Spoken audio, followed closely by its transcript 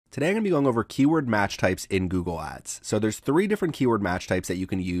Today I'm going to be going over keyword match types in Google Ads. So there's 3 different keyword match types that you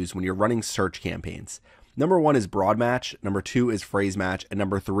can use when you're running search campaigns. Number 1 is broad match, number 2 is phrase match, and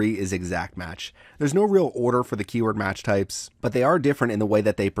number 3 is exact match. There's no real order for the keyword match types, but they are different in the way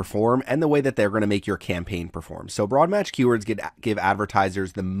that they perform and the way that they're going to make your campaign perform. So broad match keywords give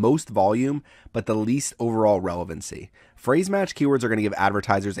advertisers the most volume, but the least overall relevancy. Phrase match keywords are going to give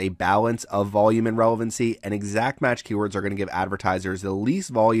advertisers a balance of volume and relevancy, and exact match keywords are going to give advertisers the least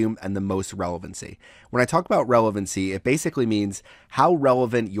volume and the most relevancy. When I talk about relevancy, it basically means how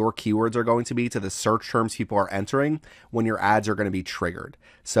relevant your keywords are going to be to the search terms people are entering when your ads are going to be triggered.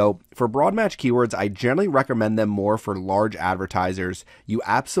 So for broad match keywords, I generally recommend them more for large advertisers. You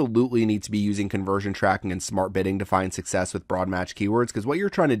absolutely need to be using conversion tracking and smart bidding to find success with broad match keywords, because what you're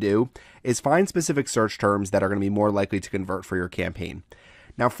trying to do is find specific search terms that are going to be more likely to convert for your campaign.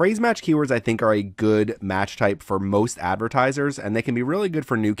 Now, phrase match keywords I think are a good match type for most advertisers, and they can be really good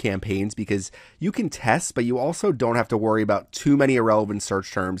for new campaigns because you can test, but you also don't have to worry about too many irrelevant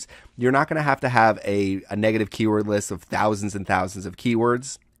search terms. You're not going to have a negative keyword list of thousands and thousands of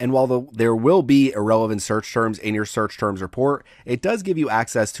keywords. And while there will be irrelevant search terms in your search terms report, it does give you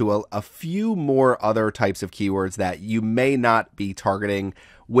access to a few more other types of keywords that you may not be targeting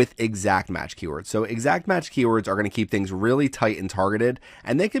with exact match keywords. So exact match keywords are going to keep things really tight and targeted,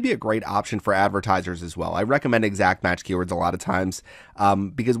 and they could be a great option for advertisers as well. I recommend exact match keywords a lot of times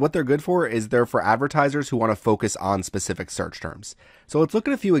because what they're good for is they're for advertisers who want to focus on specific search terms. So let's look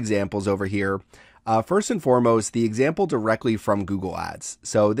at a few examples over here. First and foremost, the example directly from Google Ads.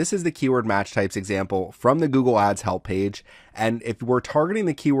 So this is the keyword match types example from the Google Ads help page. And if we're targeting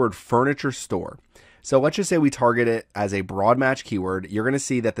the keyword furniture store, so let's just say we target it as a broad match keyword, you're going to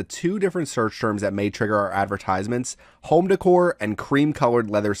see that the 2 different search terms that may trigger our advertisements, home decor and cream colored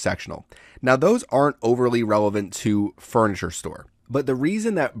leather sectional. Now those aren't overly relevant to furniture store. But the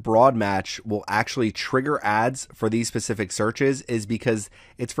reason that broad match will actually trigger ads for these specific searches is because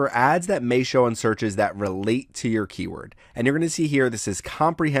it's for ads that may show on searches that relate to your keyword. And you're going to see here, this is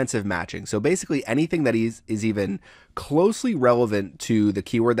comprehensive matching. So basically anything that is even closely relevant to the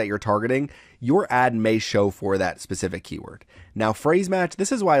keyword that you're targeting, your ad may show for that specific keyword. Now, phrase match,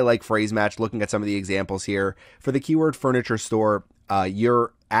 this is why I like phrase match, looking at some of the examples here. For the keyword furniture store,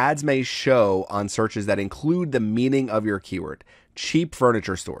 your ads may show on searches that include the meaning of your keyword. Cheap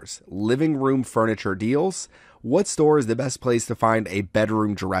furniture stores, living room furniture deals. What store is the best place to find a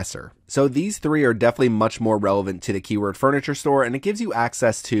bedroom dresser? So these 3 are definitely much more relevant to the keyword furniture store, and it gives you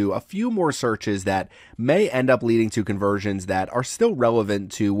access to a few more searches that may end up leading to conversions that are still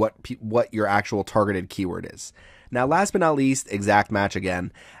relevant to what your actual targeted keyword is. Now, last but not least, exact match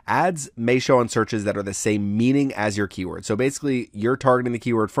again. Ads may show on searches that are the same meaning as your keyword. So basically, you're targeting the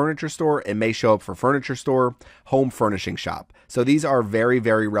keyword furniture store. It may show up for furniture store, home furnishing shop. So these are very,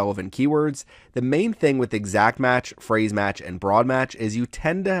 very relevant keywords. The main thing with exact match, phrase match, and broad match is you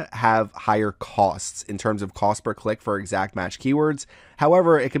tend to have higher costs in terms of cost per click for exact match keywords.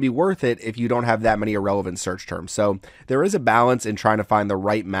 However, it can be worth it if you don't have that many irrelevant search terms. So there is a balance in trying to find the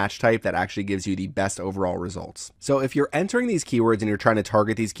right match type that actually gives you the best overall results. So if you're entering these keywords and you're trying to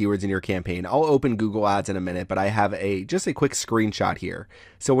target these keywords in your campaign, I'll open Google Ads in a minute, but I have just a quick screenshot here.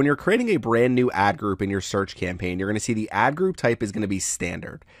 So when you're creating a brand new ad group in your search campaign, you're going to see the ad group type is going to be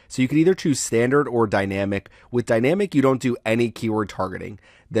standard. So you can either choose standard or dynamic. With dynamic, you don't do any keyword targeting.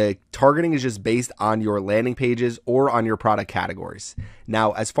 The targeting is just based on your landing pages or on your product categories.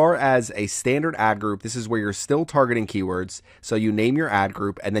 Now, as far as a standard ad group, this is where you're still targeting keywords. So you name your ad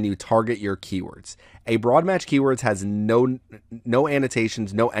group and then you target your keywords. A broad match keywords has no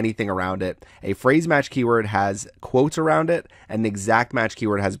annotations, no anything around it. A phrase match keyword has quotes around it, and an exact match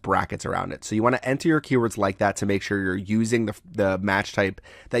keyword has brackets around it. So you want to enter your keywords like that to make sure you're using the match type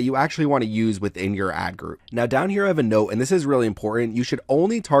that you actually want to use within your ad group. Now down here I have a note, and this is really important. You should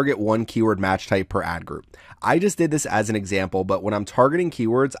only target 1 keyword match type per ad group. I just did this as an example, but when I'm targeting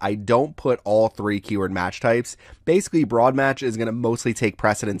keywords, I don't put all 3 keyword match types. Basically, broad match is going to mostly take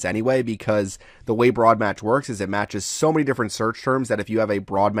precedence anyway, because the way broad match works is it matches so many different search terms that if you have a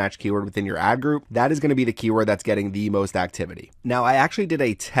broad match keyword within your ad group, that is going to be the keyword that's getting the most activity. Now, I actually did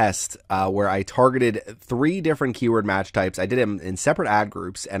a test where I targeted 3 different keyword match types. I did them in separate ad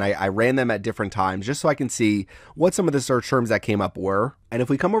groups, and I ran them at different times just so I can see what some of the search terms that came up were. And if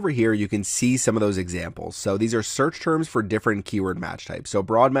we come over here, you can see some of those examples. So these are search terms for different keyword match types. So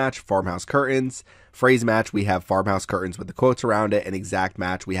broad match, farmhouse curtains. Phrase match, we have farmhouse curtains with the quotes around it. And exact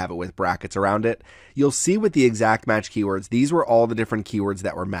match, we have it with brackets around it. You'll see with the exact match keywords, these were all the different keywords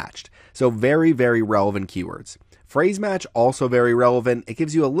that were matched. So very, very relevant keywords. Phrase match, also very relevant. It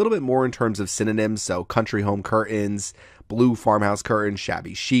gives you a little bit more in terms of synonyms. So country home curtains, blue farmhouse curtains,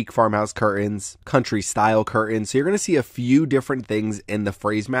 shabby chic farmhouse curtains, country style curtains. So you're going to see a few different things in the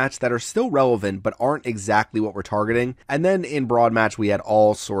phrase match that are still relevant but aren't exactly what we're targeting. And then in broad match, we had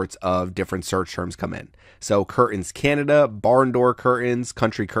all sorts of different search terms come in. So curtains Canada, barn door curtains,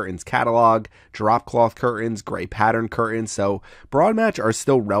 country curtains catalog, drop cloth curtains, gray pattern curtains. So broad match are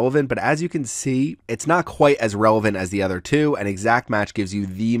still relevant, but as you can see, it's not quite as relevant as the other two, and exact match gives you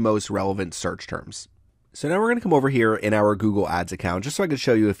the most relevant search terms. So now we're going to come over here in our Google Ads account just so I can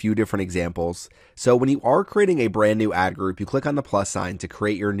show you a few different examples. So when you are creating a brand new ad group, you click on the plus sign to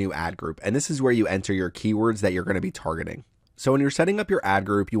create your new ad group, and this is where you enter your keywords that you're going to be targeting. So when you're setting up your ad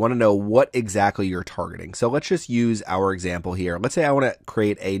group, you want to know what exactly you're targeting. So let's just use our example here. Let's say I want to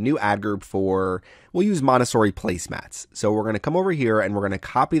create a new ad group for, we'll use Montessori placemats. So we're going to come over here and we're going to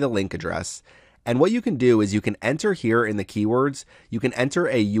copy the link address. And what you can do is you can enter here in the keywords, you can enter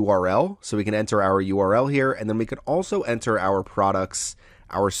a URL. So we can enter our URL here, and then we can also enter our products,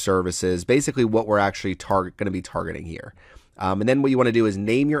 our services, basically what we're actually going to be targeting here. And then what you want to do is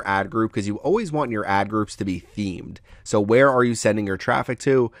name your ad group, because you always want your ad groups to be themed. So where are you sending your traffic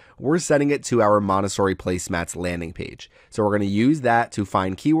to? We're sending it to our Montessori Placemats landing page. So we're going to use that to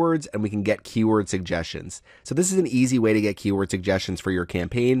find keywords, and we can get keyword suggestions. So this is an easy way to get keyword suggestions for your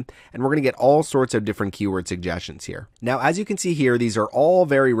campaign, and we're going to get all sorts of different keyword suggestions here. Now, as you can see here, these are all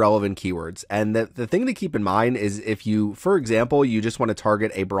very relevant keywords. And the thing to keep in mind is if you, for example, you just want to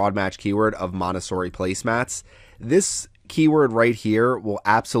target a broad match keyword of Montessori Placemats, this keyword right here will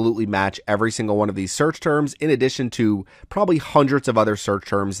absolutely match every single one of these search terms, in addition to probably hundreds of other search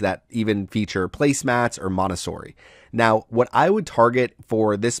terms that even feature placemats or Montessori. Now, what I would target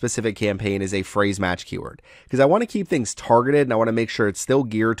for this specific campaign is a phrase match keyword, because I want to keep things targeted and I want to make sure it's still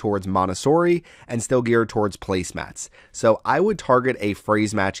geared towards Montessori and still geared towards placemats. So I would target a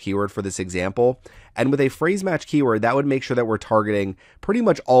phrase match keyword for this example. And with a phrase match keyword, that would make sure that we're targeting pretty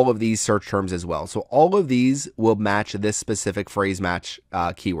much all of these search terms as well. So all of these will match this specific phrase match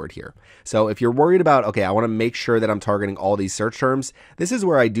keyword here. So if you're worried about, okay, I want to make sure that I'm targeting all these search terms, this is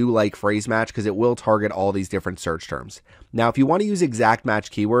where I do like phrase match, because it will target all these different search terms. Now, if you want to use exact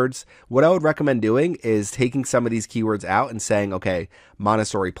match keywords, what I would recommend doing is taking some of these keywords out and saying, okay,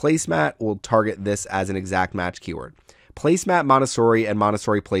 Montessori placemat will target this as an exact match keyword. Placemat Montessori and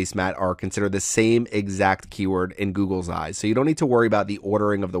Montessori placemat are considered the same exact keyword in Google's eyes. So you don't need to worry about the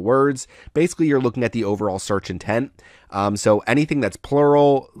ordering of the words. Basically, you're looking at the overall search intent. So anything that's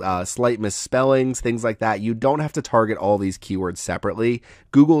plural, slight misspellings, things like that, you don't have to target all these keywords separately.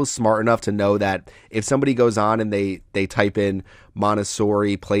 Google is smart enough to know that if somebody goes on and they type in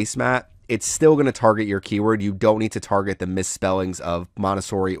Montessori placemat, it's still going to target your keyword. You don't need to target the misspellings of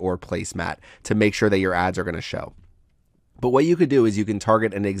Montessori or placemat to make sure that your ads are going to show. But what you could do is you can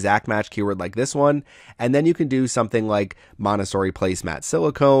target an exact match keyword like this one, and then you can do something like Montessori placemat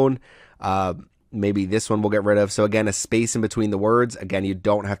silicone. Maybe this one we'll get rid of. So again, a space in between the words. Again, you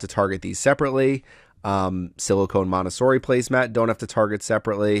don't have to target these separately. Silicone Montessori placemat, don't have to target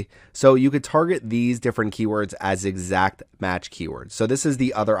separately. So you could target these different keywords as exact match keywords. So this is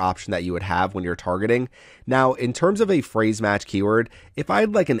the other option that you would have when you're targeting. Now, in terms of a phrase match keyword, if I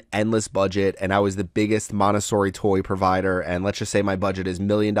had like an endless budget and I was the biggest Montessori toy provider, and let's just say my budget is $1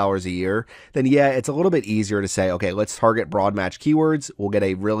 million a year, then yeah, it's a little bit easier to say, okay, let's target broad match keywords. We'll get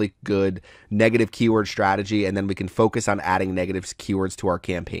a really good negative keyword strategy, and then we can focus on adding negative keywords to our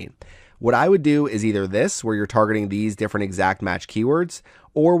campaign. What I would do is either this, where you're targeting these different exact match keywords,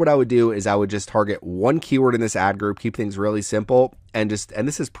 or what I would do is I would just target one keyword in this ad group, keep things really simple, and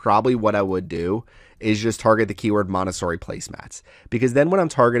this is probably what I would do, is just target the keyword Montessori placemats. Because then when I'm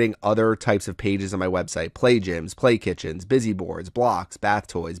targeting other types of pages on my website, play gyms, play kitchens, busy boards, blocks, bath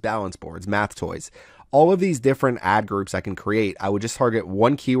toys, balance boards, math toys, all of these different ad groups I can create, I would just target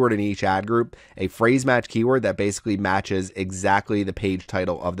one keyword in each ad group, a phrase match keyword that basically matches exactly the page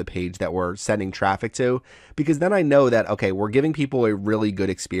title of the page that we're sending traffic to, because then I know that, okay, we're giving people a really good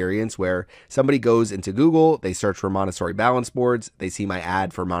experience where somebody goes into Google, they search for Montessori balance boards, they see my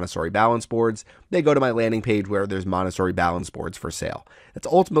ad for Montessori balance boards, they go to my landing page where there's Montessori balance boards for sale. That's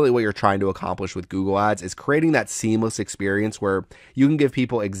ultimately what you're trying to accomplish with Google Ads, is creating that seamless experience where you can give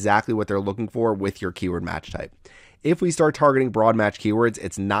people exactly what they're looking for with your keyword match type. If we start targeting broad match keywords,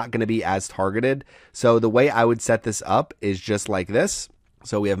 it's not going to be as targeted. So the way I would set this up is just like this.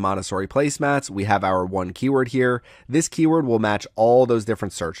 So we have Montessori placemats. We have our one keyword here. This keyword will match all those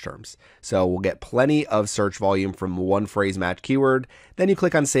different search terms. So we'll get plenty of search volume from one phrase match keyword. Then you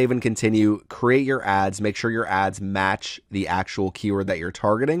click on save and continue, create your ads, make sure your ads match the actual keyword that you're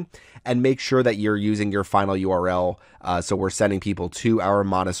targeting, and make sure that you're using your final URL. So we're sending people to our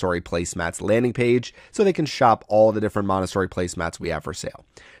Montessori placemats landing page so they can shop all the different Montessori placemats we have for sale.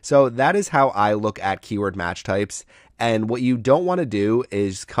 So that is how I look at keyword match types. And what you don't want to do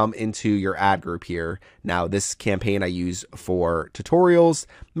is come into your ad group here. Now, this campaign I use for tutorials.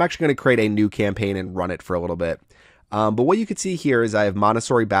 I'm actually going to create a new campaign and run it for a little bit. But what you can see here is I have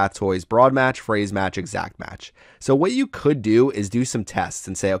Montessori bath toys, broad match, phrase match, exact match. So what you could do is do some tests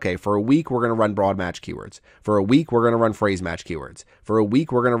and say, okay, for a week, we're going to run broad match keywords. For a week, we're going to run phrase match keywords. For a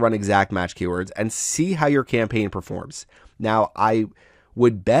week, we're going to run exact match keywords and see how your campaign performs. Now, I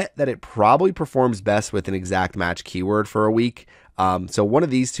would bet that it probably performs best with an exact match keyword for a week. So one of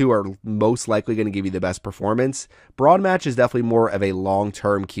these two are most likely going to give you the best performance. Broad match is definitely more of a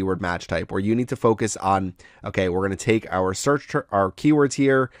long-term keyword match type where you need to focus on, okay, we're going to take our our keywords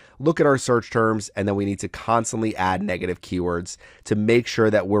here, look at our search terms, and then we need to constantly add negative keywords to make sure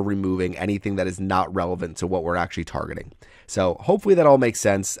that we're removing anything that is not relevant to what we're actually targeting. So hopefully that all makes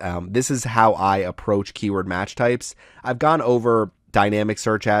sense. This is how I approach keyword match types. I've gone over dynamic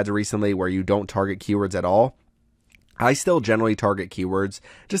search ads recently where you don't target keywords at all. I still generally target keywords.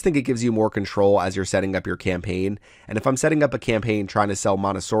 Just think it gives you more control as you're setting up your campaign. And if I'm setting up a campaign trying to sell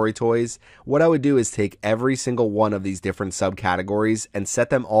Montessori toys, what I would do is take every single one of these different subcategories and set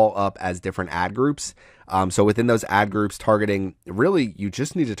them all up as different ad groups. So within those ad groups targeting, really, you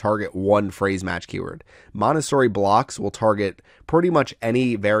just need to target one phrase match keyword. Montessori blocks will target pretty much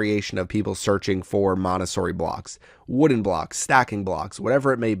any variation of people searching for Montessori blocks, wooden blocks, stacking blocks,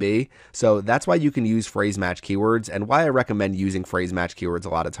 whatever it may be. So that's why you can use phrase match keywords and why I recommend using phrase match keywords a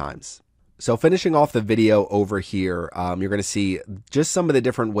lot of times. So finishing off the video over here, you're going to see just some of the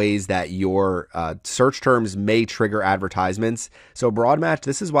different ways that your search terms may trigger advertisements. So broad match,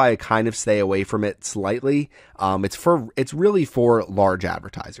 this is why I kind of stay away from it slightly. It's really for large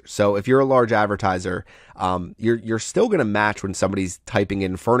advertisers. So if you're a large advertiser, you're still going to match when somebody's typing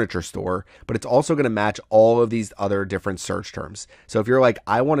in furniture store, but it's also going to match all of these other different search terms. So if you're like,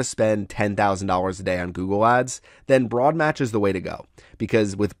 I want to spend $10,000 a day on Google ads, then broad match is the way to go.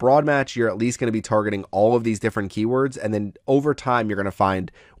 Because with broad match, you're at least going to be targeting all of these different keywords. And then over time, you're going to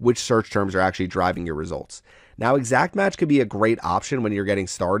find which search terms are actually driving your results. Now, exact match could be a great option when you're getting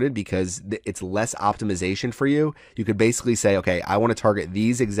started because it's less optimization for you. You could basically say, okay, I want to target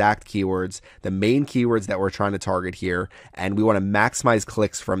these exact keywords, the main keywords that we're trying to target here, and we want to maximize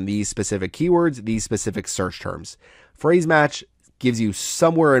clicks from these specific keywords, these specific search terms. Phrase match gives you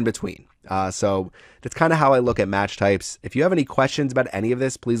somewhere in between. So that's kind of how I look at match types. If you have any questions about any of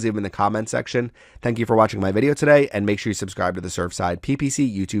this, please leave them in the comment section. Thank you for watching my video today, and make sure you subscribe to the Surfside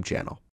PPC YouTube channel.